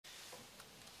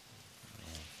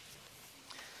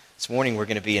This morning we're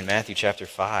going to be in Matthew chapter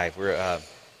 5.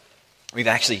 We've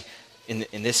actually,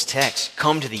 in this text,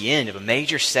 come to the end of a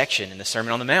major section in the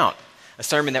Sermon on the Mount. A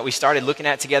sermon that we started looking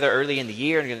at together early in the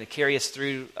year and going to carry us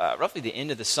through roughly the end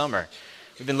of the summer.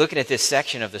 We've been looking at this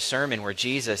section of the sermon where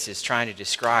Jesus is trying to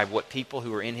describe what people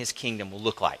who are in his kingdom will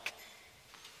look like.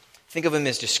 Think of him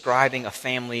as describing a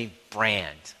family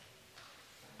brand.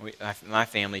 My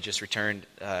family just returned,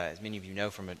 as many of you know,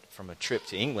 from a trip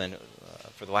to England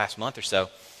for the last month or so.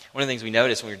 One of the things we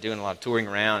noticed when we were doing a lot of touring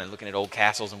around and looking at old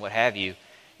castles and what have you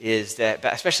is that,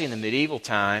 especially in the medieval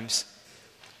times,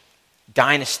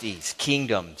 dynasties,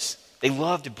 kingdoms, they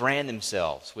loved to brand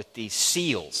themselves with these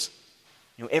seals.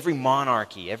 You know, every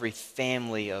monarchy, every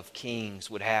family of kings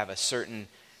would have a certain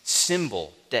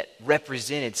symbol that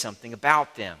represented something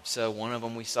about them. So one of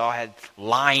them we saw had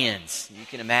lions. You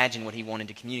can imagine what he wanted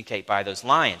to communicate by those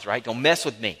lions, right? Don't mess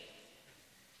with me.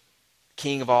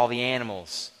 King of all the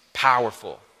animals,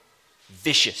 powerful,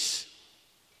 vicious.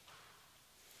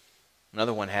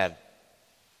 Another one had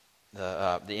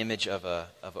the image of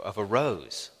a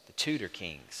rose. The Tudor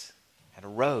kings had a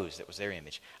rose that was their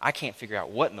image. I can't figure out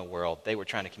what in the world they were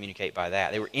trying to communicate by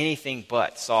that. They were anything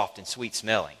but soft and sweet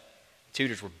smelling.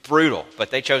 Tudors were brutal,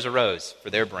 but they chose a rose for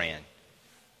their brand.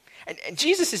 And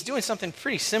Jesus is doing something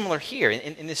pretty similar here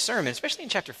in this sermon, especially in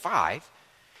chapter 5.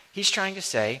 He's trying to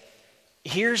say,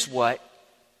 here's what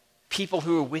people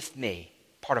who are with me,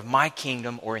 part of my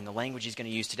kingdom, or in the language he's going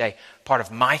to use today, part of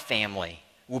my family,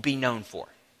 will be known for.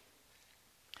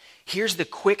 Here's the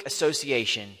quick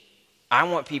association I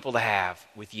want people to have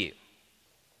with you.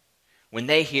 When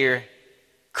they hear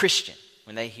Christian,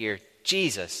 when they hear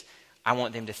Jesus, I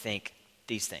want them to think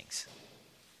these things.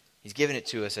 He's given it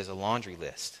to us as a laundry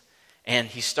list. And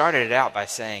he started it out by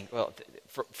saying, well,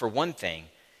 for one thing,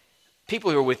 people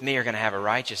who are with me are going to have a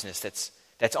righteousness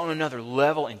that's on another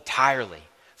level entirely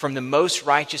from the most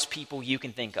righteous people you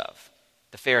can think of,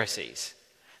 the Pharisees,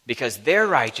 because their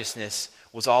righteousness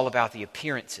was all about the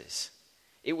appearances.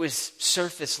 It was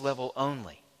surface level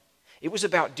only. It was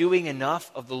about doing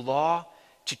enough of the law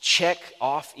to check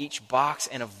off each box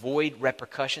and avoid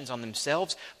repercussions on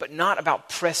themselves, but not about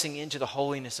pressing into the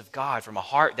holiness of God from a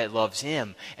heart that loves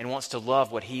him and wants to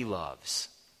love what he loves.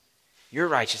 Your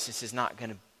righteousness is not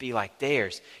going to be like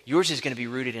theirs. Yours is going to be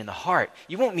rooted in the heart.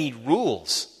 You won't need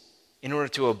rules in order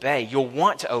to obey. You'll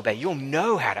want to obey. You'll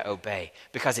know how to obey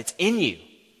because it's in you,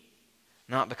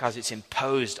 not because it's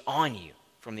imposed on you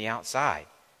from the outside.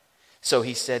 So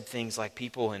he said things like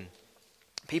people in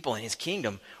his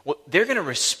kingdom, well, they're going to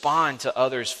respond to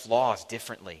others' flaws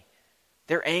differently.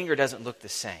 Their anger doesn't look the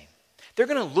same. They're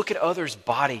going to look at others'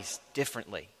 bodies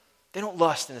differently. They don't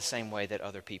lust in the same way that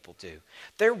other people do.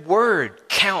 Their word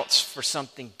counts for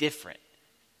something different.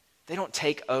 They don't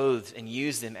take oaths and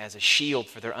use them as a shield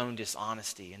for their own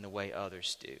dishonesty in the way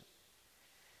others do.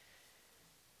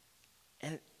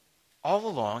 And all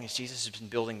along, as Jesus has been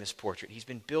building this portrait, he's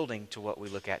been building to what we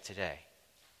look at today.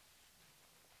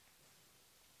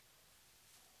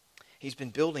 He's been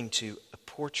building to a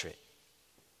portrait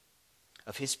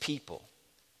of his people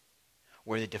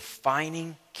where the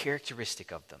defining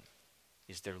characteristic of them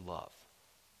is their love.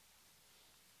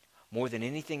 More than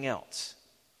anything else,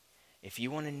 if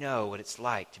you want to know what it's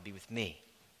like to be with me,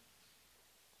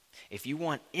 if you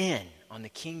want in on the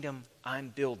kingdom I'm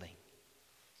building,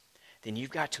 then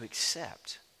you've got to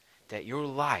accept that your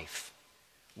life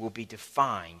will be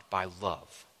defined by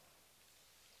love.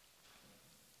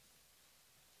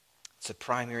 It's the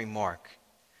primary mark,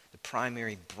 the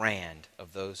primary brand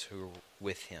of those who are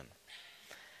with him.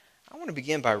 I want to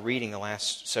begin by reading the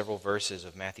last several verses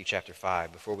of Matthew chapter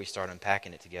 5 before we start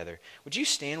unpacking it together. Would you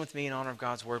stand with me in honor of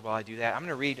God's word while I do that? I'm going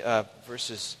to read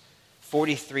verses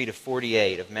 43 to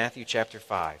 48 of Matthew chapter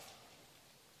 5.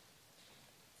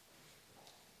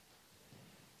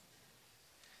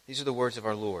 These are the words of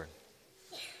our Lord.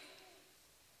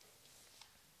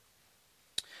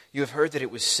 You have heard that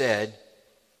it was said,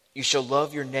 you shall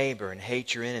love your neighbor and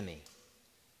hate your enemy.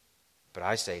 But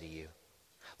I say to you,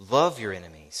 love your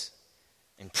enemies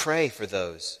and pray for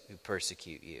those who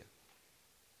persecute you,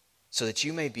 so that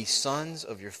you may be sons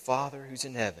of your Father who's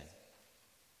in heaven.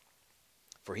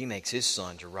 For he makes his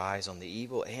sun to rise on the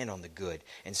evil and on the good,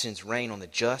 and sends rain on the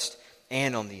just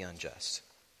and on the unjust.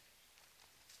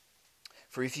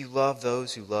 For if you love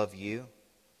those who love you,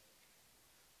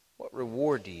 what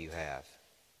reward do you have?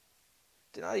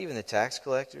 Do not even the tax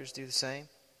collectors do the same?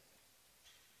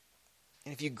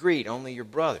 And if you greet only your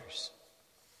brothers,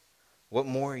 what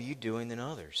more are you doing than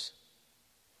others?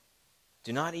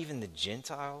 Do not even the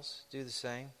Gentiles do the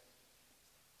same?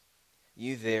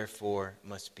 You therefore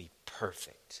must be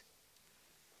perfect,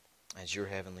 as your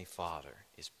heavenly Father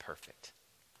is perfect.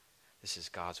 This is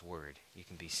God's word. You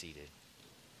can be seated.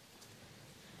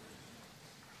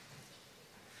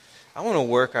 I want to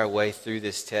work our way through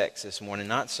this text this morning,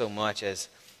 not so much as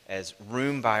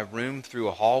room by room through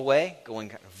a hallway,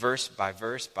 going verse by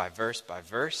verse by verse by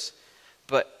verse,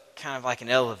 but kind of like an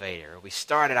elevator. We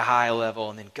start at a high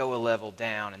level and then go a level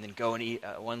down and then go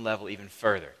one level even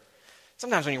further.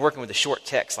 Sometimes when you're working with a short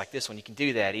text like this one, you can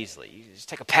do that easily. You just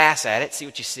take a pass at it, see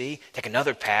what you see, take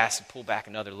another pass and pull back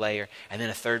another layer, and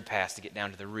then a third pass to get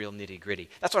down to the real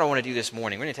nitty-gritty. That's what I want to do this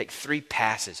morning. We're going to take 3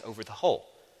 passes over the whole.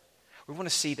 We want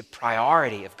to see the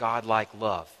priority of God-like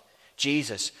love.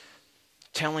 Jesus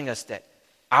telling us that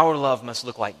our love must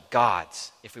look like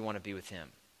God's if we want to be with Him.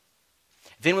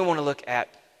 Then we want to look at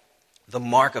the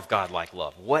mark of God-like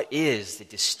love. What is the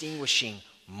distinguishing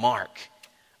mark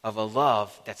of a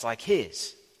love that's like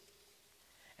His?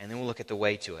 And then we'll look at the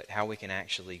way to it, how we can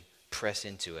actually press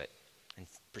into it and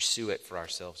pursue it for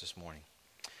ourselves this morning.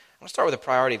 I want to start with the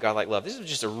priority of God-like love. This is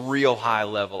just a real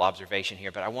high-level observation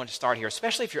here, but I want to start here,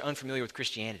 especially if you're unfamiliar with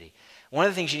Christianity. One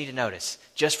of the things you need to notice,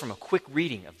 just from a quick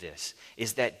reading of this,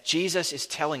 is that Jesus is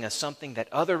telling us something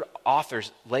that other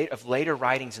authors of later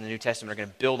writings in the New Testament are going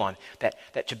to build on,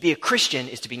 that to be a Christian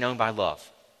is to be known by love.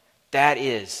 That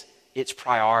is its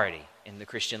priority in the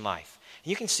Christian life.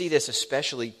 And you can see this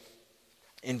especially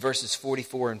in verses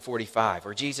 44 and 45,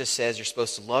 where Jesus says you're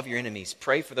supposed to love your enemies,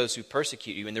 pray for those who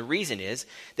persecute you, and the reason is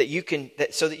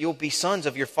so that you'll be sons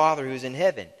of your Father who's in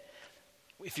heaven.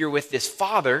 If you're with this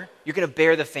Father, you're going to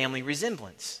bear the family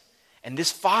resemblance. And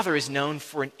this Father is known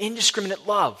for an indiscriminate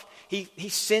love. He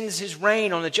sends His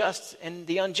rain on the just and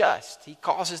the unjust. He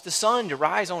causes the sun to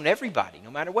rise on everybody,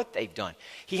 no matter what they've done.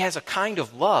 He has a kind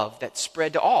of love that's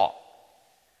spread to all.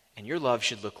 And your love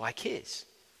should look like His.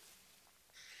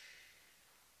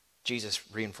 Jesus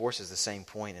reinforces the same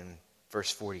point in verse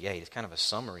 48. It's kind of a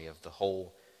summary of the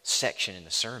whole section in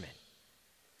the sermon.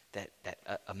 That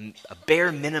a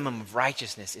bare minimum of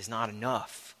righteousness is not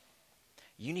enough.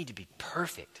 You need to be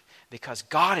perfect because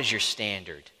God is your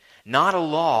standard, not a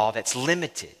law that's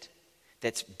limited,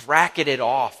 that's bracketed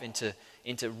off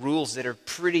into rules that are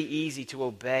pretty easy to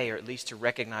obey, or at least to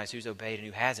recognize who's obeyed and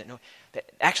who hasn't. No,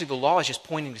 actually the law is just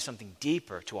pointing to something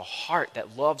deeper, to a heart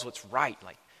that loves what's right,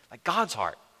 like God's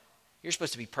heart. You're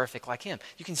supposed to be perfect like Him.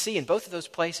 You can see in both of those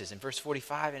places, in verse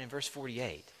 45 and in verse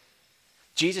 48,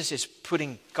 Jesus is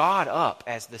putting God up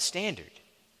as the standard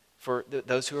for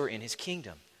those who are in His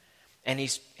kingdom. And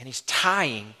he's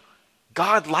tying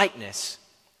God-likeness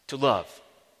to love.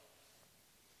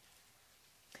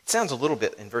 It sounds a little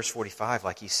bit in verse 45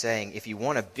 like He's saying, if you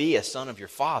want to be a son of your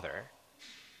Father,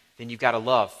 then you've got to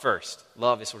love first.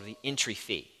 Love is sort of the entry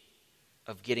fee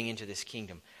of getting into this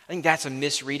kingdom. I think that's a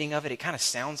misreading of it. It kind of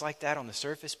sounds like that on the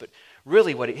surface, but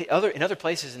really in other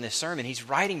places in this sermon, He's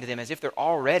writing to them as if they're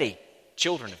already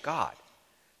children of God.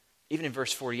 Even in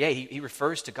verse 48, he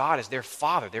refers to God as their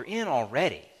Father. They're in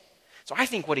already. So I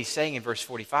think what He's saying in verse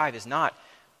 45 is not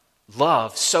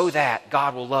love so that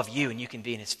God will love you and you can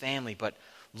be in His family, but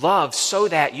love so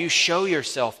that you show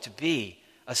yourself to be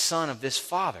a son of this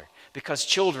Father, because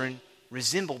children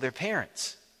resemble their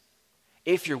parents.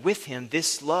 If you're with Him,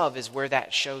 this love is where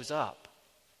that shows up.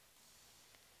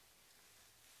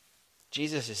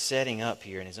 Jesus is setting up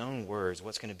here in His own words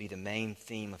what's going to be the main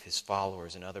theme of His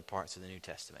followers in other parts of the New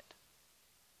Testament.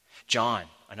 John,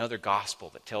 another gospel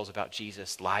that tells about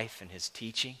Jesus' life and His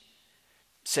teaching,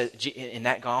 says, in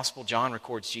that gospel, John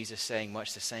records Jesus saying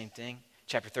much the same thing.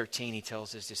 Chapter 13, he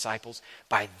tells his disciples,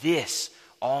 by this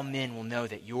all men will know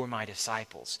that you're my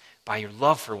disciples, by your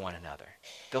love for one another.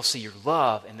 They'll see your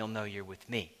love and they'll know you're with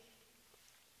me.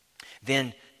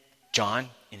 Then John,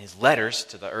 in his letters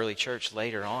to the early church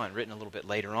later on, written a little bit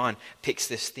later on, picks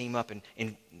this theme up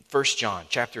in 1 John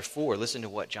chapter 4. Listen to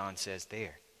what John says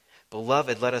there.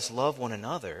 Beloved, let us love one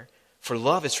another, for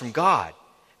love is from God.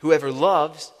 Whoever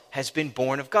loves has been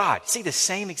born of God. See the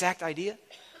same exact idea?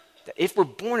 That if we're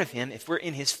born of Him, if we're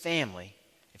in His family,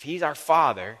 if He's our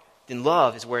Father, then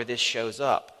love is where this shows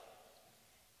up.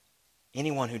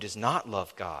 Anyone who does not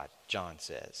love God, John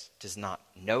says, does not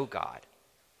know God,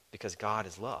 because God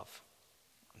is love.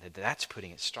 That's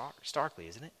putting it starkly,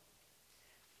 isn't it?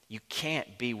 You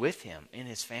can't be with Him in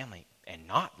His family and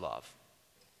not love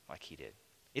like He did.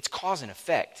 It's cause and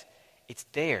effect. It's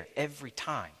there every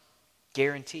time.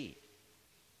 Guaranteed.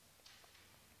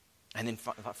 And then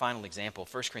final example,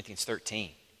 1 Corinthians 13.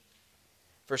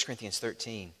 1 Corinthians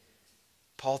 13.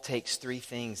 Paul takes 3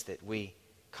 things that we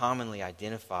commonly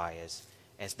identify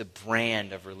as the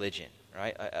brand of religion,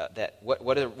 right?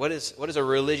 What is a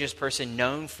religious person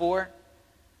known for?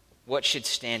 What should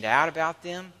stand out about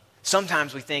them?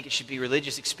 Sometimes we think it should be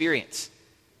religious experience.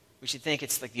 We should think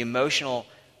it's like the emotional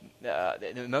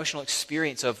the emotional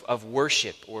experience of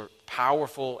worship or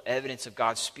powerful evidence of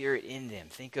God's Spirit in them.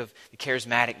 Think of the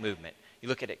charismatic movement. You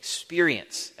look at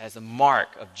experience as a mark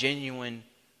of genuine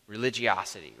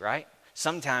religiosity, right?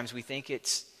 Sometimes we think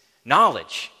it's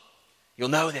knowledge. You'll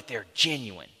know that they're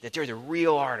genuine, that they're the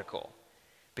real article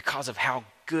because of how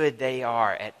good they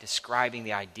are at describing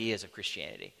the ideas of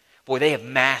Christianity. Boy, they have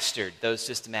mastered those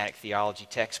systematic theology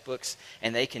textbooks,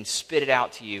 and they can spit it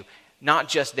out to you, not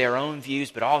just their own views,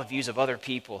 but all the views of other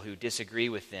people who disagree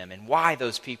with them and why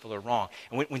those people are wrong.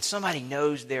 And when somebody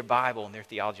knows their Bible and their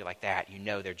theology like that, you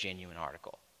know they're genuine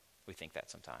article. We think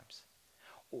that sometimes.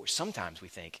 Or sometimes we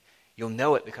think you'll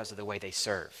know it because of the way they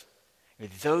serve.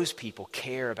 Those people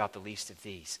care about the least of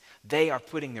these. They are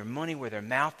putting their money where their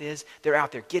mouth is. They're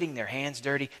out there getting their hands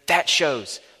dirty. That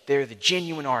shows they're the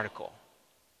genuine article.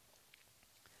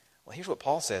 Well, here's what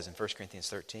Paul says in 1 Corinthians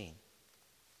 13.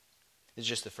 This is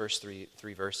just the first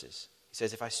three verses. He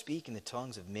says, if I speak in the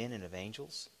tongues of men and of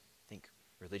angels, think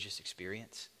religious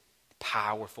experience,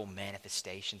 powerful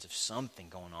manifestations of something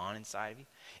going on inside of you.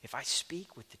 If I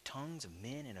speak with the tongues of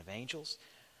men and of angels,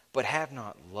 but have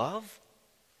not love,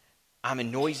 I'm a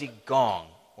noisy gong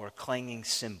or a clanging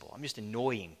cymbal. I'm just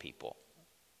annoying people.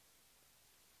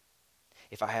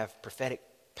 If I have prophetic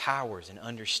powers and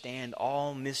understand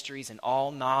all mysteries and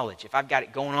all knowledge, if I've got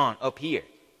it going on up here,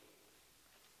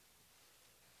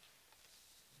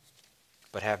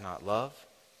 but have not love,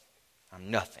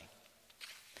 I'm nothing.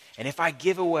 And if I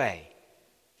give away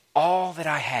all that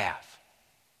I have,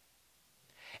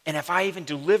 and if I even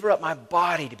deliver up my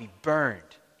body to be burned,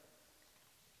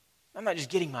 I'm not just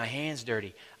getting my hands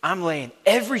dirty. I'm laying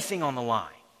everything on the line.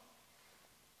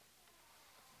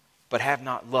 But have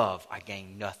not love, I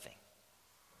gain nothing.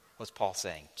 What's Paul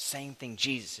saying? Same thing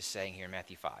Jesus is saying here in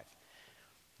Matthew 5.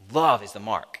 Love is the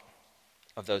mark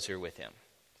of those who are with him.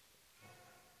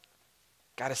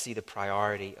 Got to see the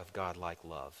priority of God-like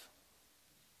love.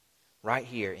 Right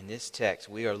here in this text,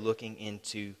 we are looking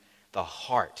into the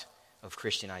heart of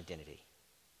Christian identity.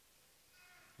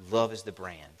 Love is the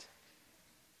brand.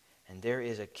 And there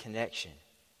is a connection,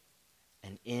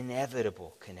 an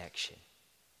inevitable connection,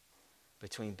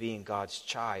 between being God's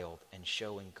child and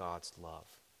showing God's love.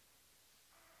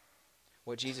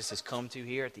 What Jesus has come to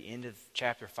here at the end of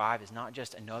chapter 5 is not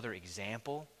just another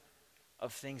example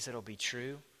of things that will be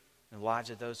true in the lives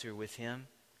of those who are with him,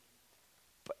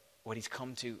 but what he's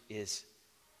come to is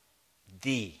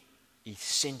the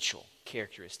essential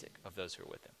characteristic of those who are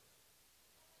with him.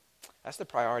 That's the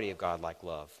priority of God-like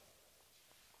love.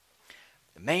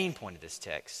 The main point of this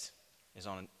text is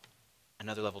on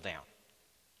another level down.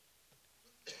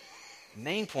 The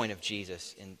main point of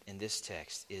Jesus in this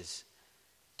text is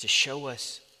to show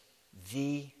us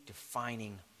the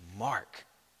defining mark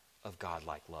of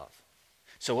God-like love.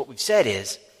 So what we've said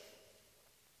is,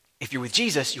 if you're with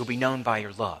Jesus, you'll be known by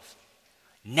your love.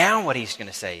 Now what he's going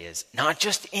to say is, not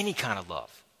just any kind of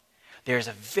love. There's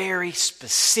a very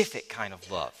specific kind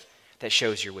of love that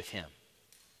shows you're with him.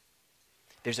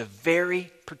 There's a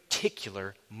very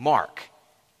particular mark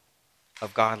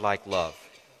of God-like love.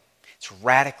 It's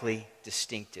radically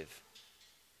distinctive.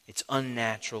 It's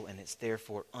unnatural, and it's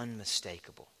therefore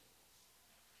unmistakable.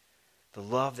 The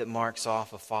love that marks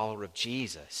off a follower of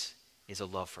Jesus is a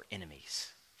love for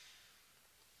enemies.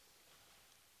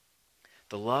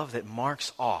 The love that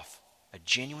marks off a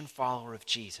genuine follower of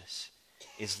Jesus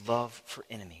is love for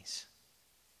enemies.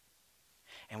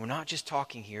 And we're not just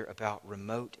talking here about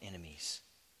remote enemies,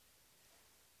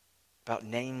 about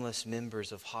nameless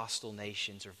members of hostile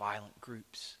nations or violent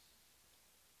groups.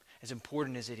 As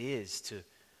important as it is to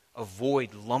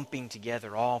avoid lumping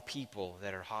together all people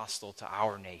that are hostile to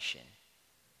our nation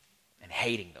and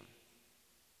hating them,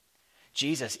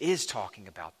 Jesus is talking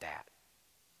about that.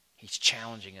 He's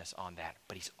challenging us on that.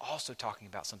 But he's also talking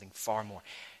about something far more.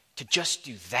 To just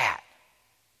do that,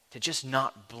 to just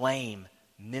not blame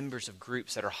members of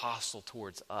groups that are hostile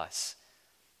towards us,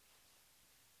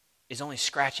 is only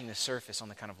scratching the surface on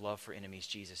the kind of love for enemies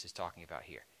Jesus is talking about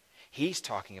here. He's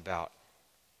talking about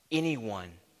anyone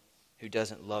who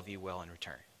doesn't love you well in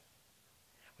return.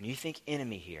 When you think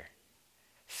enemy here,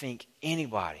 think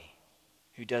anybody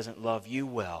who doesn't love you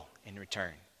well in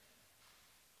return.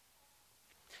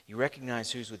 You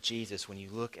recognize who's with Jesus when you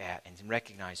look at and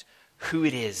recognize who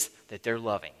it is that they're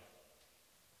loving.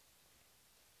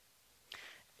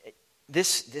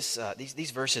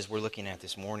 These verses we're looking at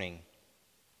this morning,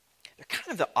 they're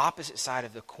kind of the opposite side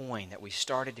of the coin that we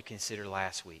started to consider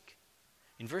last week.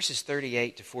 In verses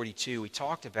 38 to 42, we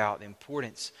talked about the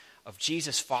importance of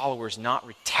Jesus' followers not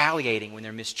retaliating when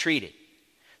they're mistreated.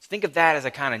 So think of that as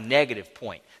a kind of negative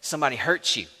point. Somebody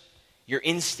hurts you. Your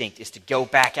instinct is to go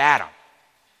back at them.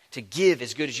 to give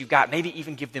as good as you've got, maybe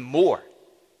even give them more.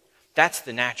 That's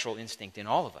the natural instinct in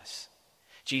all of us.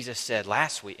 Jesus said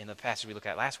last week, in the passage we looked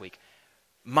at last week,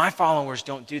 my followers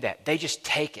don't do that. They just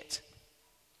take it.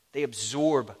 They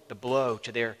absorb the blow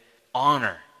to their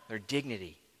honor, their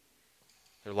dignity,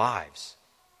 their lives.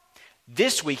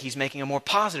 This week he's making a more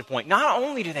positive point. Not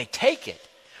only do they take it,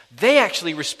 they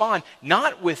actually respond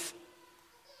not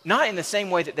in the same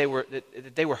way that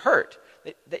they were hurt.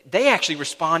 They actually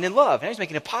respond in love. Now he's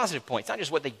making a positive point. It's not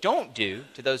just what they don't do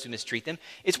to those who mistreat them.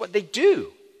 It's what they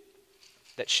do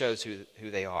that shows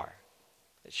who they are,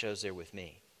 that shows they're with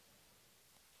me.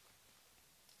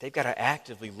 They've got to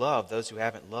actively love those who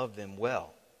haven't loved them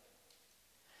well.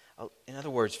 In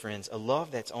other words, friends, a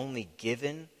love that's only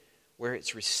given where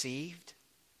it's received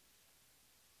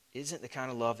isn't the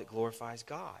kind of love that glorifies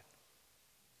God.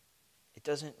 It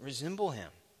doesn't resemble Him.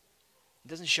 It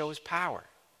doesn't show His power.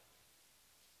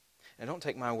 Now, don't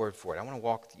take my word for it. I want to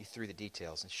walk you through the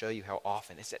details and show you how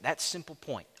often that simple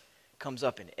point comes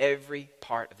up in every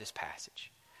part of this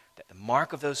passage. That the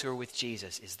mark of those who are with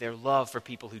Jesus is their love for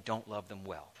people who don't love them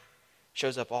well.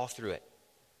 Shows up all through it.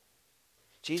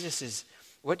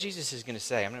 What Jesus is going to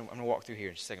say, I'm going to walk through here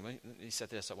in just a second. Let me set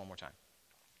this up one more time.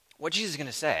 What Jesus is going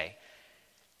to say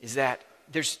is that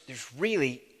there's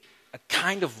really a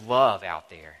kind of love out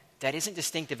there that isn't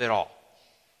distinctive at all.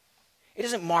 It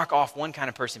doesn't mark off one kind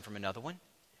of person from another one.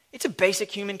 It's a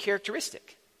basic human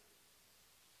characteristic.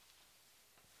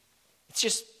 It's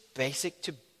just basic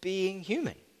to being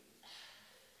human.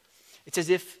 It's as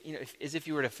if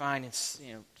you were to find,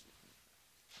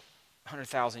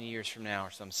 100,000 years from now or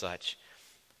some such,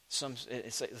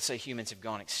 let's say humans have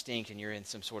gone extinct and you're in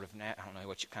some sort of, I don't know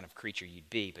what kind of creature you'd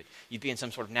be, but you'd be in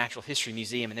some sort of natural history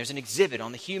museum and there's an exhibit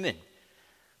on the human.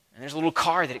 And there's a little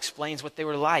card that explains what they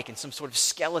were like and some sort of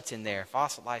skeleton there,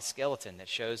 fossilized skeleton that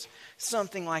shows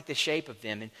something like the shape of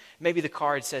them. And maybe the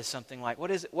card says something like,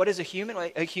 what is a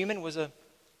human? A human was a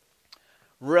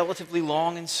relatively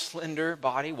long and slender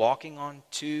body walking on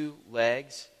two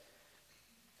legs,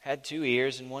 had 2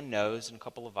 ears and 1 nose and a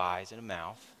couple of eyes and a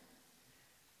mouth,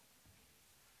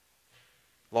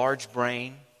 large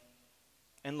brain,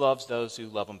 and loves those who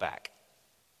love them back.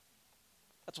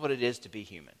 That's what it is to be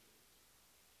human.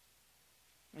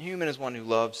 A human is one who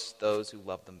loves those who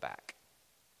love them back.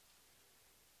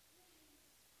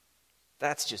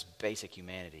 That's just basic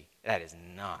humanity. That is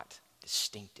not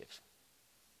distinctive.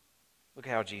 Look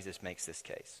at how Jesus makes this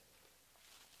case.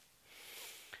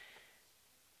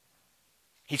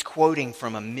 He's quoting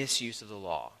from a misuse of the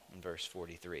law in verse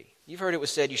 43. You've heard it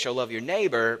was said, you shall love your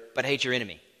neighbor, but hate your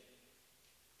enemy.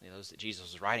 Those that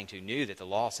Jesus was writing to knew that the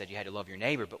law said you had to love your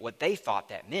neighbor, but what they thought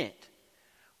that meant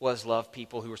was love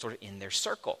people who were sort of in their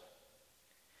circle.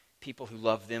 People who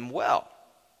loved them well.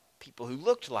 People who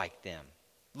looked like them,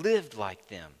 lived like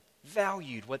them,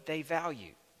 valued what they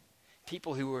valued.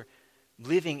 People who were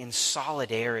living in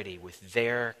solidarity with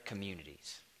their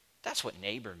communities. That's what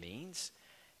neighbor means.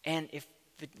 And if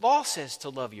the law says to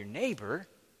love your neighbor,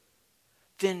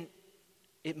 then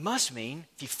it must mean,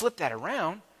 if you flip that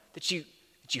around, that you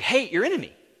hate your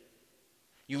enemy.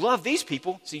 You love these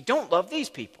people, so you don't love these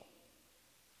people.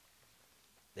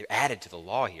 They're added to the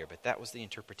law here, but that was the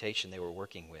interpretation they were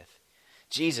working with.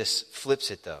 Jesus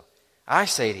flips it, though. I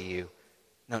say to you,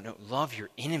 no, love your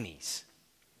enemies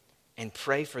and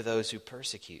pray for those who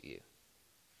persecute you.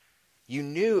 You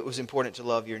knew it was important to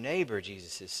love your neighbor,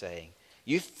 Jesus is saying.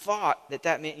 You thought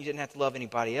that meant you didn't have to love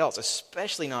anybody else,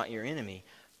 especially not your enemy.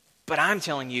 But I'm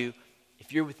telling you,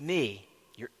 if you're with me,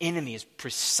 your enemy is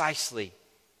precisely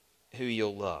who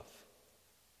you'll love.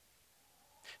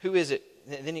 Who is it?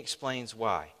 Then he explains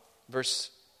why. Verse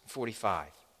 45.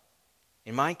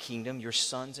 In my kingdom, you're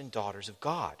sons and daughters of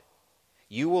God.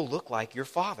 You will look like your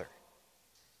Father.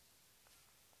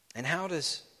 And how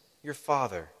does your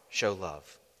Father show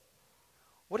love?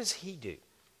 What does He do?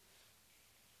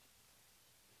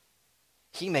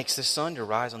 He makes the sun to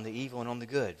rise on the evil and on the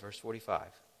good. Verse 45.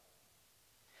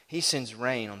 He sends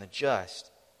rain on the just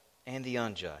and the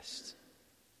unjust.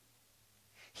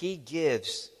 He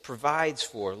gives, provides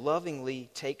for, lovingly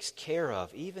takes care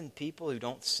of even people who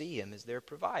don't see Him as their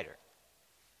provider.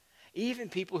 Even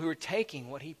people who are taking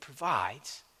what He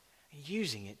provides and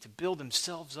using it to build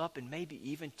themselves up and maybe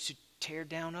even to tear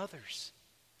down others.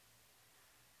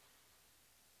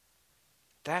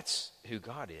 That's who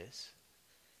God is.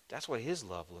 That's what His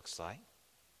love looks like.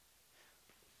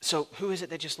 So who is it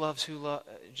that just loves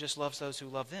those who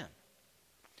love them?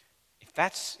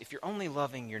 If you're only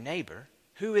loving your neighbor,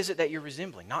 who is it that you're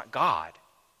resembling? Not God.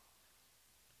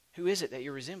 Who is it that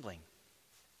you're resembling?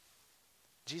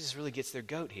 Jesus really gets their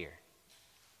goat here.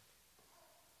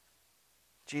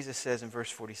 Jesus says in verse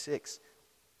 46,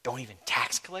 don't even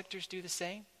tax collectors do the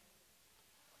same?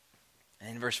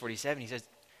 And in verse 47, he says,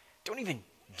 don't even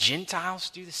Gentiles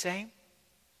do the same?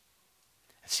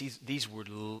 See, these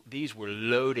were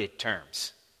loaded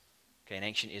terms, okay, in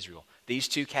ancient Israel. These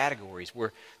two categories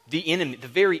were the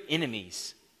very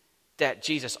enemies that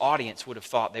Jesus' audience would have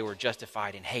thought they were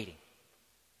justified in hating.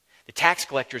 The tax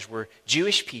collectors were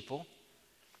Jewish people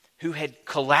who had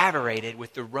collaborated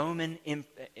with the Roman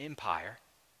Empire,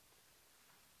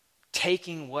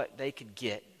 taking what they could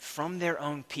get from their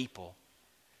own people,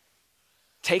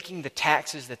 taking the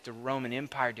taxes that the Roman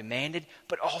Empire demanded,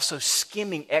 but also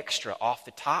skimming extra off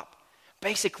the top,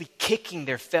 basically kicking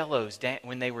their fellows down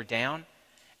when they were down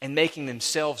and making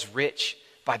themselves rich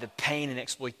by the pain and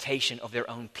exploitation of their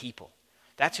own people.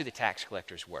 That's who the tax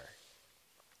collectors were.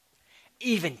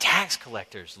 Even tax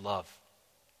collectors love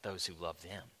those who love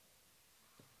them.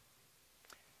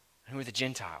 Who were the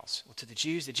Gentiles? Well, to the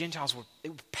Jews, the Gentiles were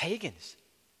pagans.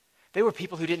 They were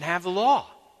people who didn't have the law.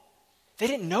 They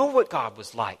didn't know what God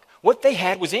was like. What they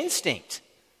had was instinct.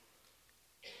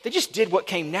 They just did what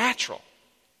came natural.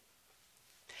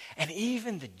 And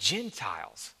even the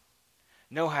Gentiles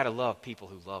know how to love people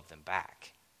who love them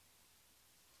back.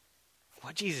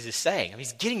 What Jesus is saying, I mean,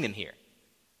 he's getting them here.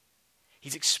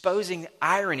 He's exposing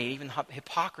irony, even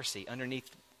hypocrisy underneath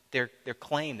their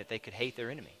claim that they could hate their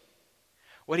enemy.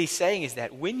 What he's saying is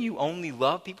that when you only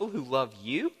love people who love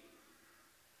you,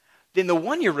 then the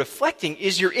one you're reflecting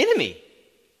is your enemy,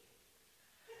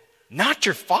 not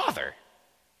your Father.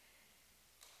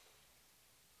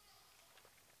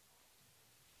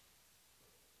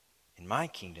 In my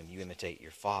kingdom, you imitate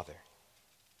your Father.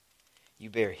 You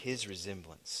bear his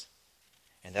resemblance.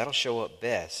 And that'll show up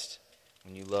best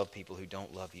when you love people who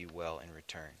don't love you well in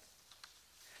return.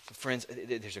 So friends,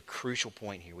 there's a crucial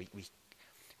point here.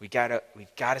 We've got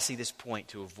to see this point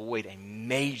to avoid a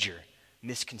major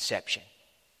misconception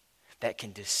that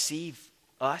can deceive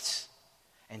us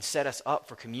and set us up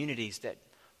for communities that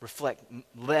reflect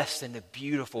less than the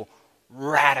beautiful,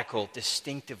 radical,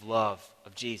 distinctive love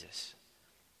of Jesus.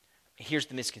 Here's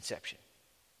the misconception.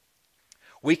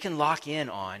 We can lock in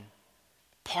on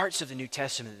parts of the New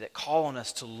Testament that call on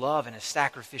us to love in a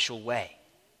sacrificial way,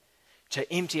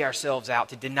 to empty ourselves out,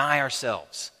 to deny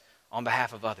ourselves on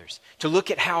behalf of others, to look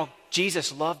at how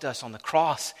Jesus loved us on the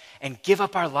cross and give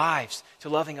up our lives to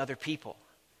loving other people.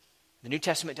 The New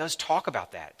Testament does talk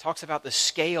about that. It talks about the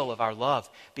scale of our love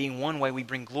being one way we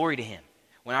bring glory to him,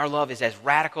 when our love is as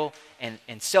radical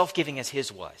and self-giving as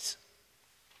his was.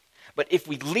 But if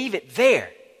we leave it there,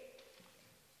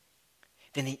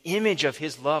 then the image of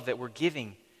his love that we're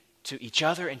giving to each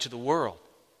other and to the world,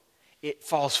 it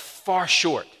falls far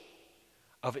short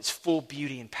of its full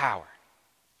beauty and power.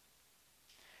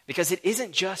 Because it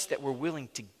isn't just that we're willing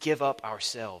to give up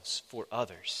ourselves for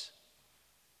others.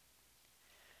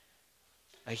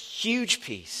 A huge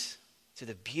piece to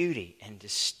the beauty and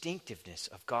distinctiveness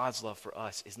of God's love for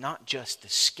us is not just the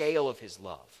scale of his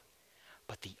love,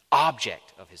 but the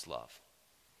object of his love.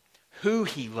 Who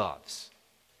he loves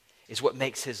is what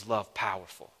makes his love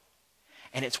powerful.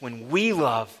 And it's when we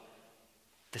love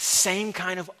the same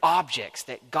kind of objects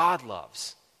that God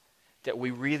loves that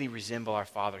we really resemble our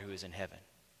Father who is in heaven.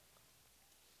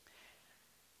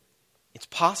 It's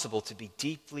possible to be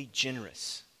deeply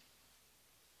generous,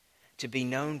 to be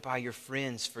known by your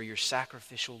friends for your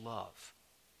sacrificial love,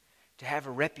 to have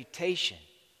a reputation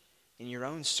in your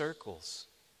own circles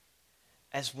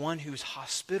as one who's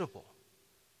hospitable,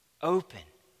 open,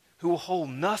 who will hold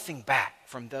nothing back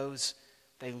from those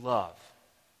they love,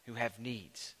 who have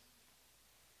needs.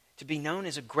 To be known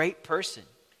as a great person,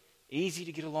 easy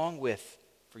to get along with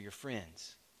for your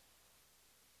friends.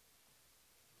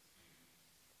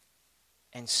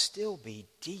 And still be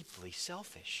deeply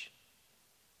selfish.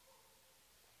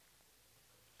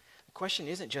 The question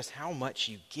isn't just how much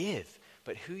you give,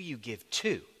 but who you give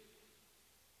to.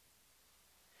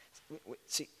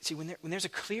 See, when there's a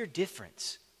clear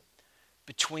difference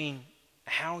between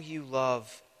how you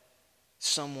love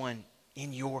someone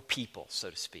in your people, so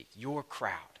to speak, your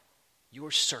crowd,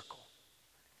 your circle,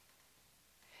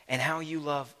 and how you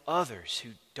love others who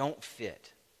don't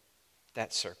fit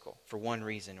that circle for one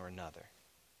reason or another.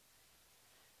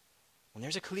 When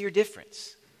there's a clear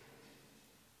difference,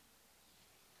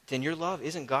 then your love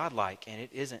isn't godlike and it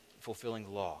isn't fulfilling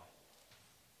the law.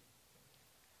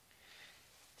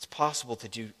 It's possible to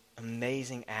do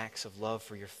amazing acts of love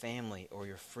for your family or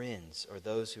your friends or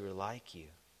those who are like you.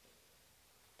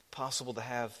 Possible to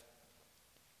have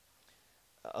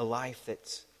a life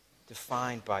that's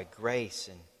defined by grace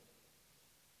and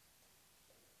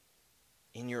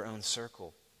in your own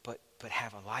circle, but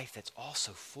have a life that's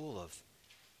also full of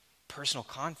personal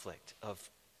conflict, of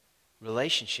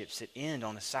relationships that end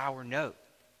on a sour note.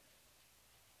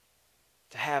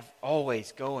 To have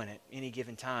always going at any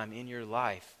given time in your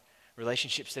life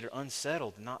relationships that are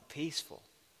unsettled, not peaceful.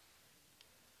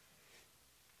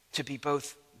 To be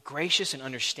both gracious and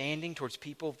understanding towards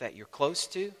people that you're close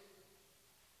to,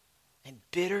 and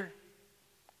bitter,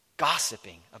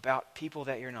 gossiping about people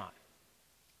that you're not.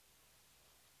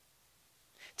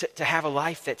 To have a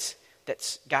life that's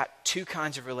got two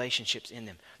kinds of relationships in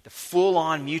them. The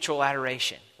full-on mutual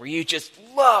adoration, where you just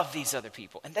love these other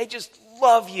people, and they just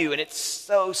love you, and it's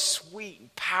so sweet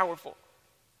and powerful.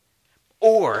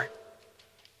 Or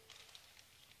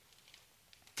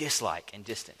dislike and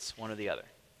distance, one or the other.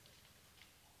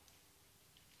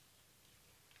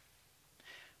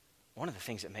 One of the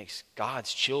things that makes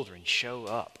God's children show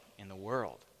up in the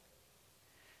world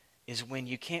is when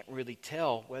you can't really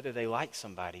tell whether they like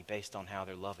somebody based on how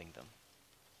they're loving them.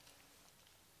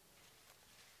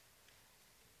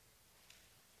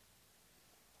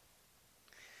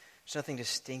 There's nothing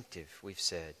distinctive, we've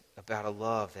said, about a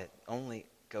love that only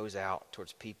goes out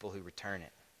towards people who return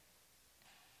it.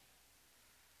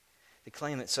 To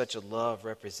claim that such a love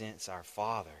represents our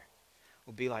Father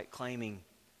will be like claiming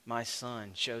my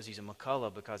son shows he's a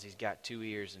McCullough because he's got 2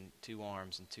 ears and 2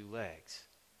 arms and 2 legs.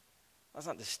 That's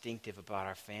not distinctive about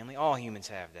our family. All humans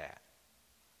have that.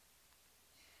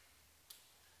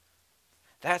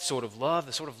 That sort of love,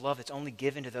 the sort of love that's only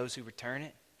given to those who return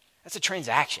it, that's a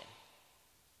transaction.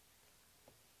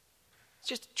 It's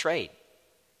just a trade.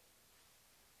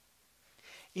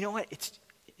 You know what?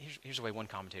 Here's the way one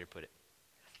commentator put it.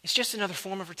 It's just another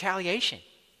form of retaliation.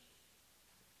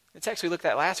 The text we looked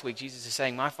at last week, Jesus is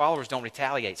saying, my followers don't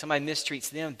retaliate. Somebody mistreats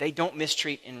them, they don't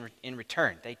mistreat in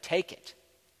return. They take it.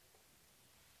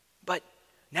 But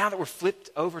now that we're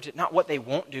flipped over to not what they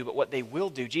won't do, but what they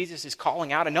will do, Jesus is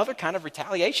calling out another kind of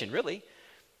retaliation, really.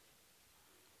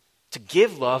 To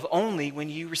give love only when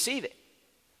you receive it.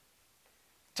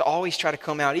 To always try to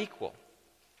come out equal.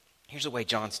 Here's the way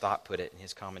John Stott put it in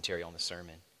his commentary on the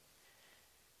sermon.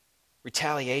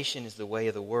 Retaliation is the way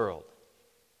of the world.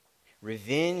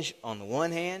 Revenge on the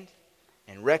one hand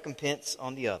and recompense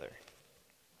on the other.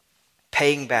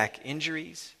 Paying back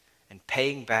injuries and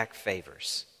paying back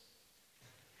favors.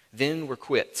 Then we're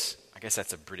quits. I guess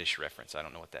that's a British reference. I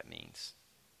don't know what that means.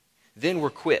 Then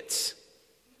we're quits.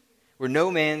 We're no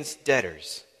man's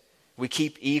debtors. We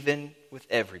keep even with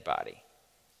everybody.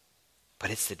 But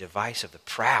it's the device of the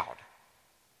proud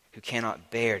who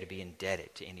cannot bear to be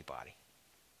indebted to anybody.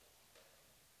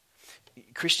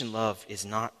 Christian love is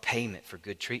not payment for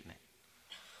good treatment.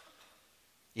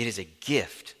 It is a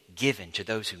gift given to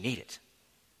those who need it.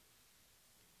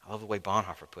 I love the way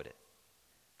Bonhoeffer put it.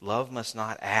 Love must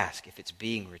not ask if it's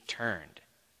being returned.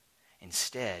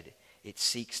 Instead, it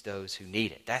seeks those who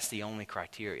need it. That's the only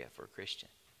criteria for a Christian.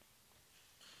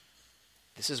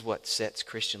 This is what sets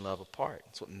Christian love apart.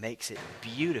 It's what makes it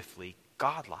beautifully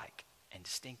godlike and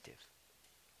distinctive.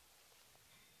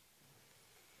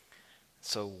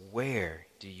 So where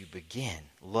do you begin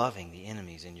loving the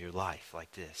enemies in your life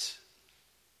like this?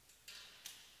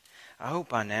 I hope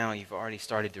by now you've already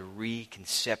started to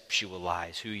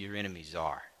reconceptualize who your enemies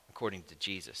are, according to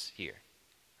Jesus here.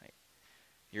 Right?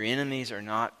 Your enemies are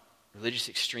not religious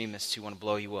extremists who want to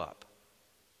blow you up.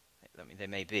 I mean, they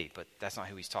may be, but that's not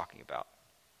who he's talking about.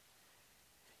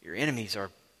 Your enemies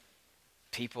are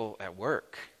people at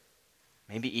work,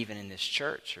 maybe even in this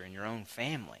church or in your own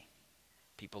family.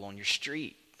 People on your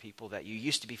street, people that you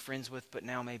used to be friends with but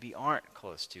now maybe aren't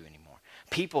close to anymore.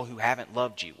 People who haven't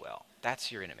loved you well.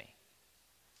 That's your enemy.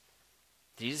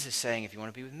 Jesus is saying, if you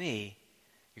want to be with me,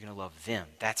 you're going to love them.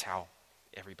 That's how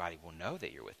everybody will know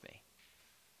that you're with me.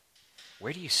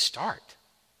 Where do you start?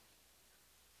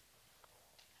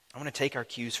 I want to take our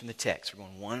cues from the text. We're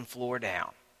going one floor down.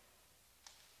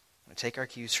 I'm going to take our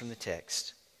cues from the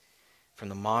text, from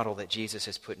the model that Jesus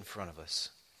has put in front of us.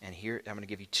 And here I'm going to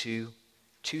give you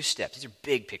two steps. These are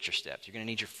big picture steps. You're going to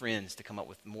need your friends to come up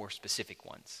with more specific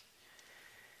ones.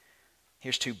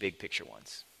 Here's 2 big picture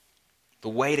ones. The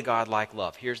way to God-like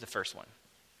love. Here's the first one.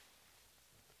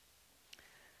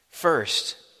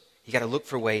 First, you got to look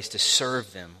for ways to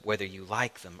serve them whether you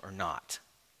like them or not.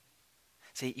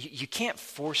 See, you can't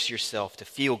force yourself to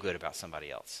feel good about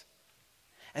somebody else.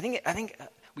 I think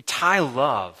we tie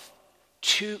love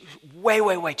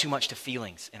way too much to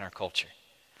feelings in our culture.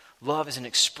 Love is an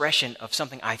expression of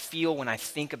something I feel when I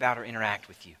think about or interact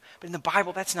with you. But in the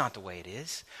Bible, that's not the way it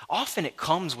is. Often it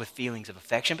comes with feelings of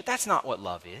affection, but that's not what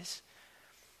love is.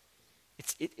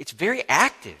 It's very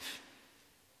active.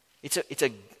 It's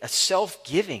a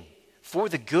self-giving for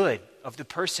the good of the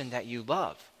person that you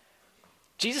love.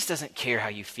 Jesus doesn't care how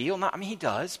you feel. He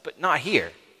does, but not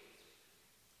here.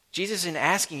 Jesus isn't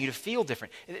asking you to feel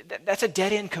different. That's a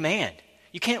dead-end command.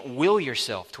 You can't will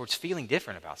yourself towards feeling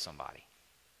different about somebody.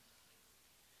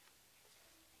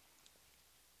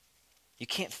 You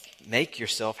can't make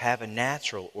yourself have a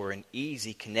natural or an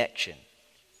easy connection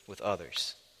with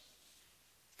others.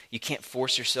 You can't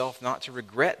force yourself not to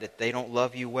regret that they don't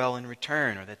love you well in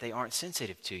return, or that they aren't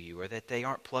sensitive to you, or that they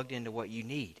aren't plugged into what you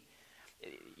need.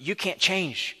 You can't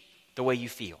change the way you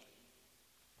feel.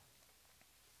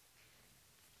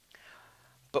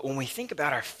 But when we think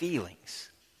about our feelings,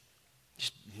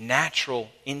 just natural,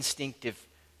 instinctive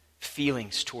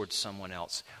feelings towards someone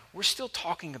else, we're still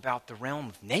talking about the realm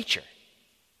of nature.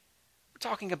 We're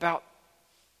talking about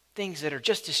things that are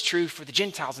just as true for the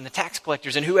Gentiles and the tax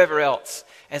collectors and whoever else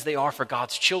as they are for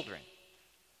God's children.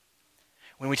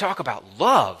 When we talk about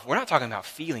love, we're not talking about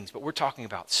feelings, but we're talking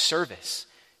about service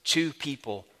to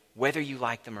people, whether you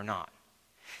like them or not.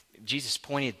 Jesus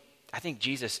pointing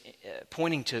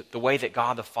to the way that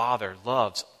God the Father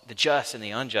loves the just and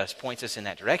the unjust points us in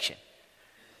that direction.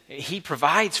 He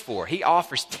provides for, he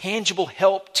offers tangible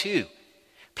help to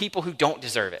people who don't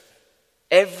deserve it.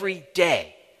 Every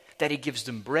day that he gives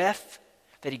them breath,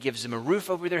 that he gives them a roof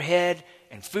over their head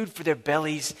and food for their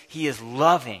bellies, he is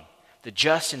loving the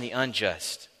just and the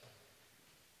unjust.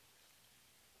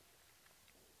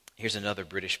 Here's another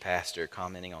British pastor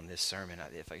commenting on this sermon.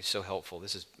 It's so helpful.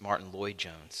 This is Martin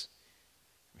Lloyd-Jones.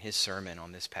 His sermon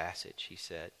on this passage, he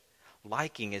said,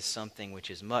 liking is something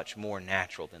which is much more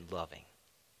natural than loving.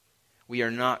 We are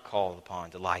not called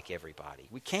upon to like everybody.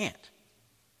 We can't.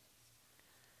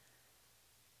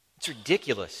 It's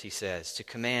ridiculous, he says, to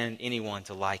command anyone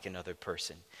to like another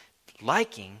person.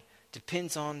 Liking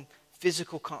depends on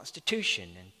physical constitution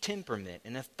and temperament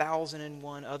and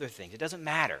 1,001 other things. It doesn't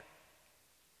matter.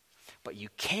 But you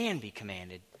can be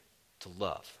commanded to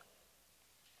love.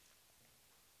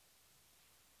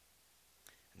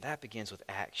 And that begins with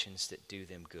actions that do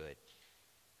them good.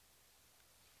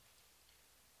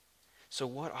 So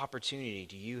what opportunity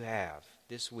do you have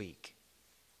this week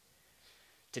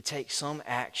to take some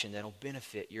action that will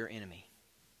benefit your enemy?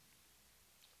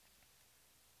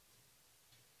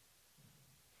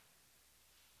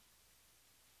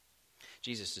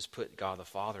 Jesus has put God the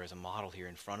Father as a model here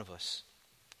in front of us.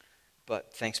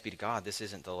 But thanks be to God, this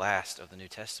isn't the last of the New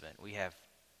Testament. We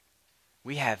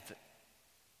have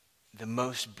the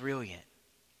most brilliant,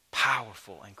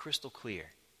 powerful, and crystal clear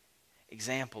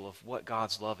example of what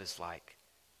God's love is like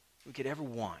we could ever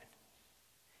want,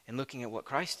 in looking at what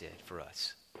Christ did for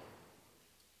us.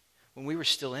 When we were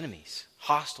still enemies,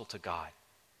 hostile to God,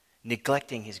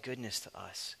 neglecting his goodness to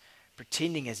us,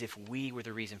 pretending as if we were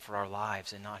the reason for our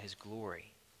lives and not his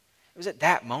glory. It was at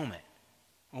that moment,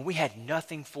 when we had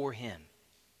nothing for him,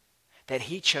 that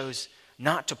he chose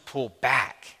not to pull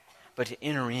back, but to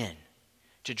enter in,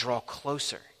 to draw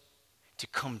closer, to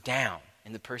come down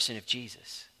in the person of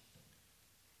Jesus.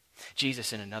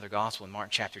 Jesus, in another gospel, in Mark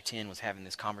chapter 10, was having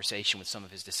this conversation with some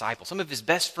of his disciples, some of his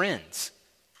best friends.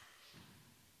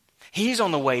 He's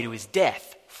on the way to his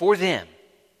death for them.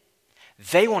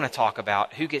 They want to talk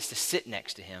about who gets to sit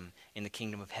next to him in the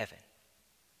kingdom of heaven.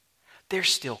 They're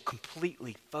still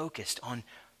completely focused on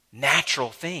natural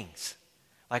things,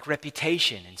 like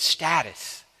reputation and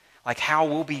status, like how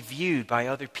we'll be viewed by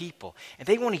other people. And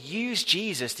they want to use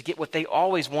Jesus to get what they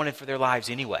always wanted for their lives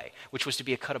anyway, which was to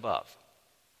be a cut above.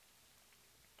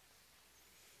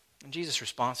 And Jesus'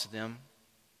 response to them,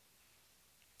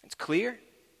 it's clear,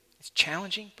 it's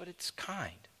challenging, but it's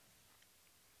kind.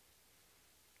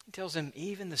 He tells them,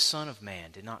 even the Son of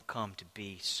Man did not come to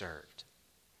be served,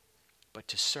 but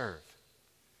to serve,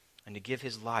 and to give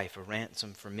his life a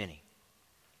ransom for many.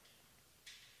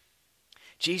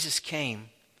 Jesus came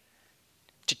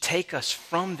to take us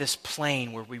from this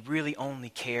plane where we really only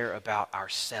care about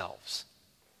ourselves,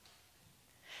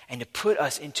 and to put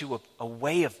us into a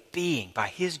way of being by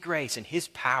his grace and his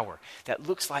power that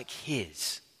looks like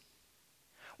his,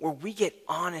 where we get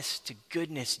honest to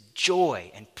goodness,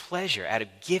 joy, and pleasure out of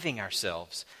giving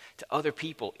ourselves to other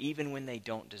people even when they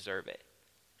don't deserve it.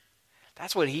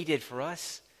 That's what he did for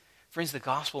us. Friends, the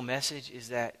gospel message is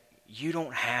that you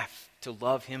don't have to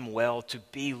love him well to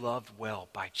be loved well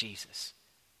by Jesus.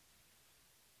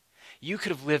 You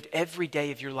could have lived every day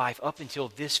of your life up until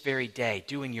this very day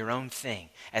doing your own thing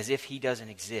as if he doesn't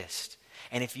exist.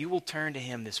 And if you will turn to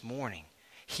him this morning,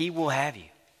 he will have you.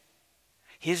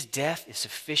 His death is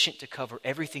sufficient to cover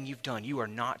everything you've done. You are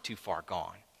not too far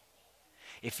gone.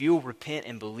 If you will repent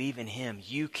and believe in him,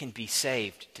 you can be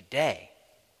saved today.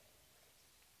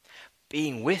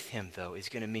 Being with him, though, is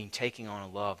going to mean taking on a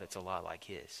love that's a lot like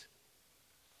his.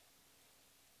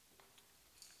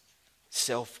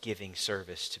 self-giving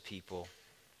service to people,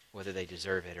 whether they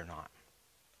deserve it or not.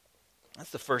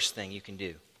 That's the first thing you can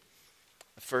do.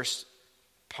 The first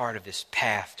part of this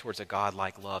path towards a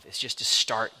God-like love is just to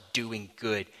start doing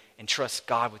good and trust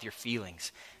God with your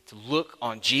feelings. To look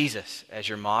on Jesus as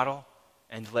your model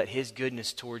and to let his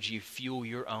goodness towards you fuel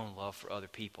your own love for other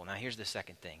people. Now here's the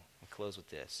second thing. I'll close with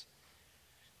this.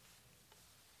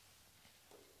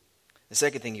 The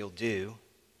second thing you'll do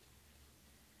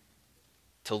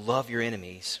to love your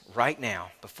enemies right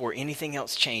now, before anything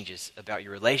else changes about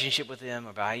your relationship with them,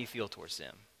 about how you feel towards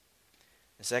them,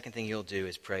 the second thing you'll do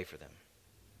is pray for them.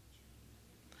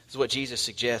 This is what Jesus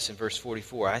suggests in verse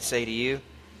 44. I say to you,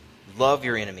 love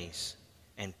your enemies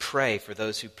and pray for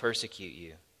those who persecute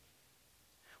you.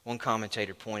 One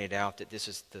commentator pointed out that this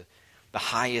is the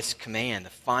highest command, the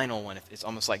final one. It's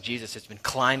almost like Jesus has been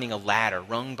climbing a ladder,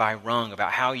 rung by rung,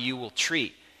 about how you will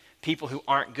treat people who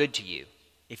aren't good to you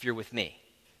if you're with me.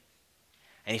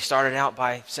 And he started out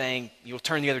by saying, you'll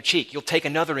turn the other cheek. You'll take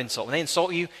another insult. When they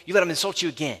insult you, you let them insult you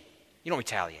again. You don't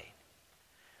retaliate.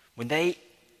 When they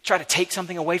try to take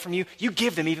something away from you, you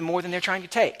give them even more than they're trying to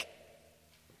take.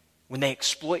 When they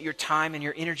exploit your time and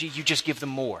your energy, you just give them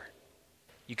more.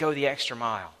 You go the extra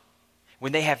mile.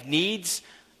 When they have needs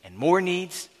and more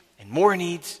needs and more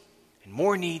needs and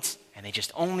more needs, and they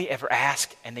just only ever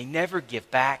ask and they never give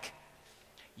back,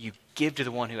 you give to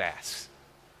the one who asks.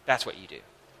 That's what you do.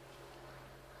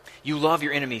 You love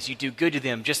your enemies. You do good to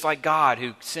them, just like God,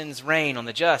 who sends rain on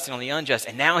the just and on the unjust.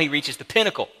 And now he reaches the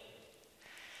pinnacle.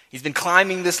 He's been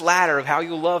climbing this ladder of how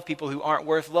you'll love people who aren't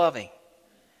worth loving.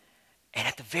 And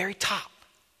at the very top,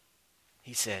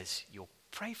 he says, you'll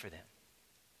pray for them.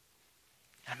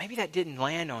 Now, maybe that didn't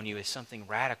land on you as something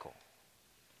radical.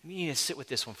 Maybe you need to sit with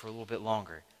this one for a little bit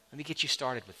longer. Let me get you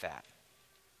started with that.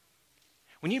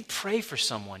 When you pray for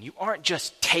someone, you aren't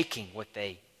just taking what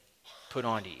they put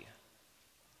onto you.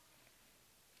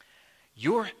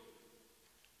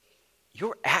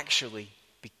 You're actually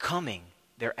becoming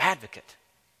their advocate.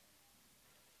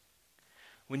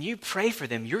 When you pray for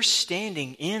them, you're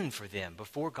standing in for them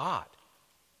before God.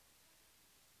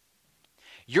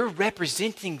 You're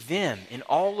representing them in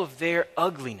all of their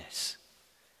ugliness,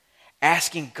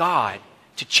 asking God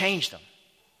to change them.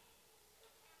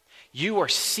 You are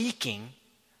seeking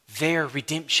their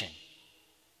redemption.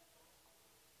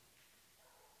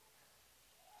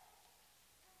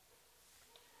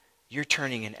 You're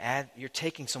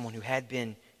taking someone who had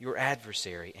been your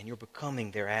adversary and you're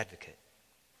becoming their advocate.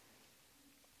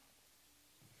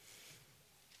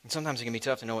 And sometimes it can be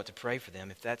tough to know what to pray for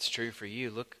them. If that's true for you,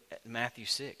 look at Matthew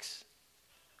 6.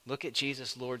 Look at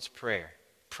Jesus' Lord's Prayer.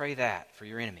 Pray that for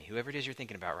your enemy, whoever it is you're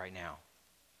thinking about right now.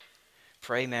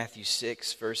 Pray Matthew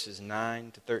 6, verses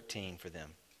 9 to 13 for them.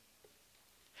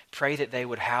 Pray that they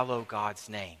would hallow God's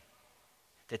name,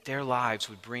 that their lives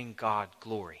would bring God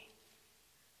glory.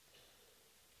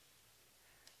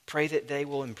 Pray that they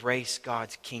will embrace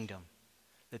God's kingdom,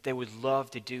 that they would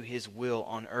love to do his will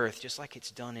on earth just like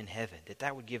it's done in heaven,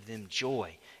 that would give them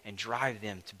joy and drive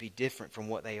them to be different from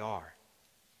what they are.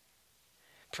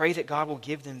 Pray that God will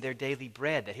give them their daily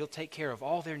bread, that he'll take care of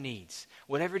all their needs,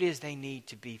 whatever it is they need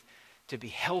to be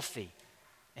healthy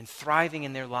and thriving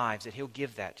in their lives, that he'll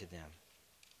give that to them.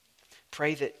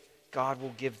 Pray that God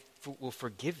will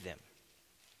forgive them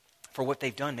for what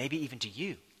they've done, maybe even to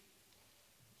you.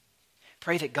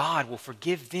 Pray that God will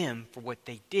forgive them for what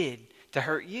they did to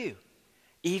hurt you,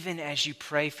 even as you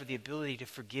pray for the ability to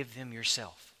forgive them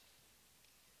yourself.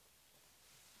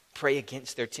 Pray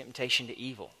against their temptation to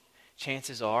evil.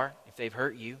 Chances are, if they've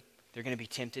hurt you, they're going to be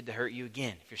tempted to hurt you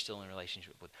again if you're still in a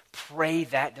relationship with them. Pray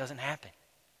that doesn't happen.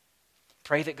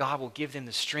 Pray that God will give them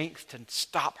the strength to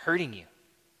stop hurting you.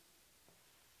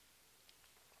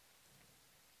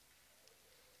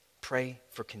 Pray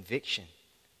for conviction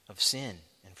of sin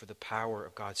and for the power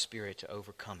of God's Spirit to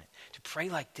overcome it. To pray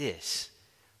like this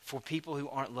for people who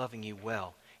aren't loving you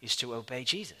well is to obey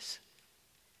Jesus.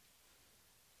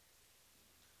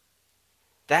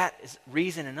 That is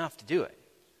reason enough to do it.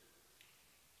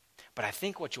 But I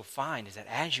think what you'll find is that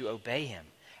as you obey him,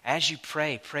 as you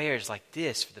pray prayers like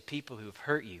this for the people who have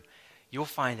hurt you, you'll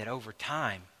find that over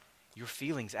time, your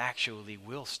feelings actually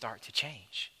will start to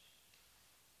change.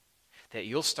 That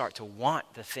you'll start to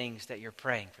want the things that you're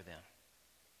praying for them.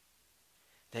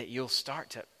 That you'll start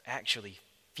to actually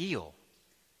feel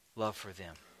love for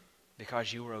them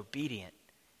because you were obedient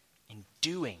in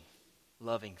doing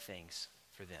loving things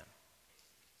for them.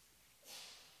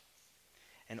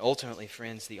 And ultimately,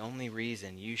 friends, the only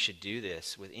reason you should do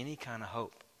this with any kind of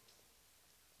hope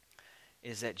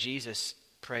is that Jesus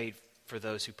prayed for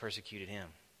those who persecuted him.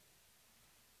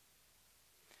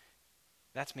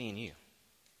 That's me and you.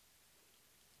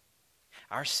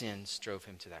 Our sins drove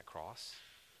him to that cross.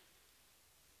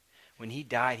 When he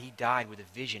died with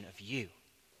a vision of you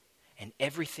and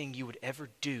everything you would ever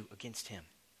do against him.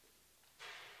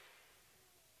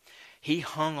 He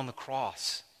hung on the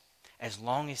cross as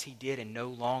long as he did and no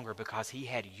longer because he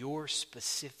had your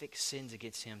specific sins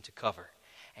against him to cover.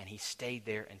 And he stayed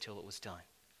there until it was done.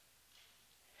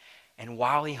 And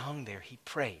while he hung there, he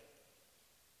prayed.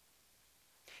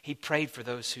 He prayed for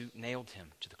those who nailed him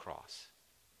to the cross.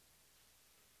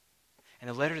 And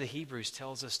the letter to the Hebrews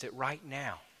tells us that right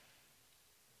now,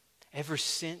 ever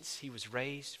since he was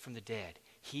raised from the dead,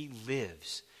 he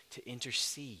lives to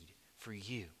intercede for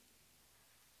you.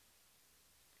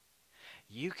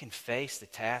 You can face the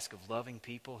task of loving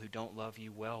people who don't love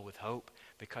you well with hope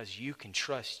because you can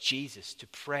trust Jesus to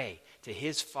pray to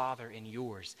his Father and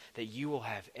yours that you will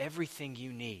have everything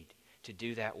you need to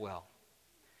do that well.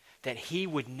 That he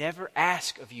would never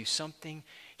ask of you something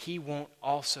he won't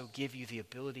also give you the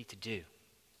ability to do.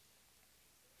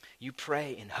 You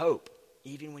pray in hope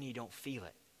even when you don't feel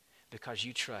it because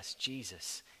you trust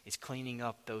Jesus is cleaning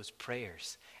up those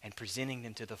prayers and presenting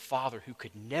them to the Father who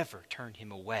could never turn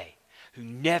him away, who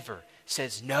never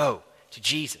says no to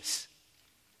Jesus.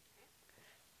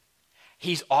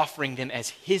 He's offering them as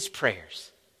his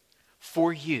prayers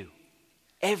for you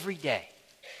every day.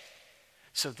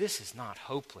 So this is not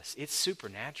hopeless. It's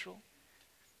supernatural,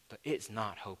 but it's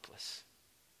not hopeless.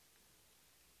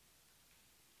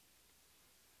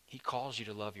 He calls you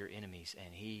to love your enemies,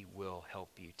 and he will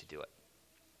help you to do it.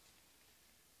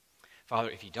 Father,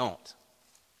 if you don't,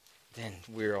 then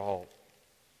we're all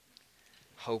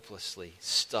hopelessly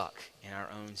stuck in our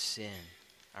own sin,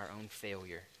 our own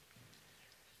failure,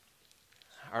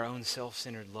 our own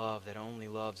self-centered love that only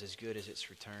loves as good as it's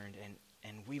returned,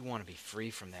 and we want to be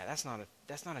free from that.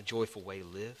 That's not a joyful way to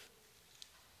live.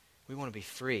 We want to be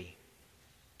free.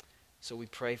 So we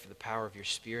pray for the power of your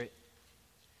Spirit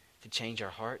to change our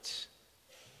hearts,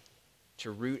 to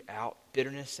root out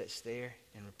bitterness that's there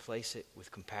and replace it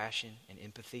with compassion and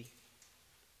empathy,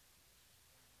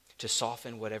 to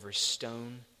soften whatever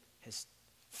stone has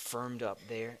firmed up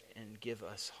there and give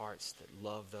us hearts that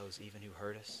love those even who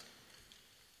hurt us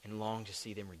and long to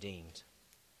see them redeemed.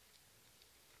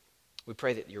 We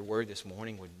pray that your word this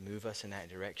morning would move us in that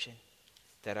direction,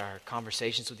 that our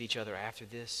conversations with each other after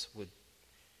this would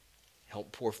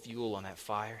help pour fuel on that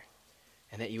fire,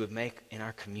 and that you would make in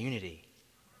our community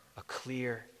a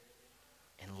clear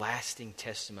and lasting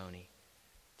testimony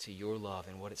to your love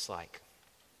and what it's like.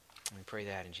 And we pray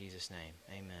that in Jesus' name.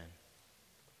 Amen.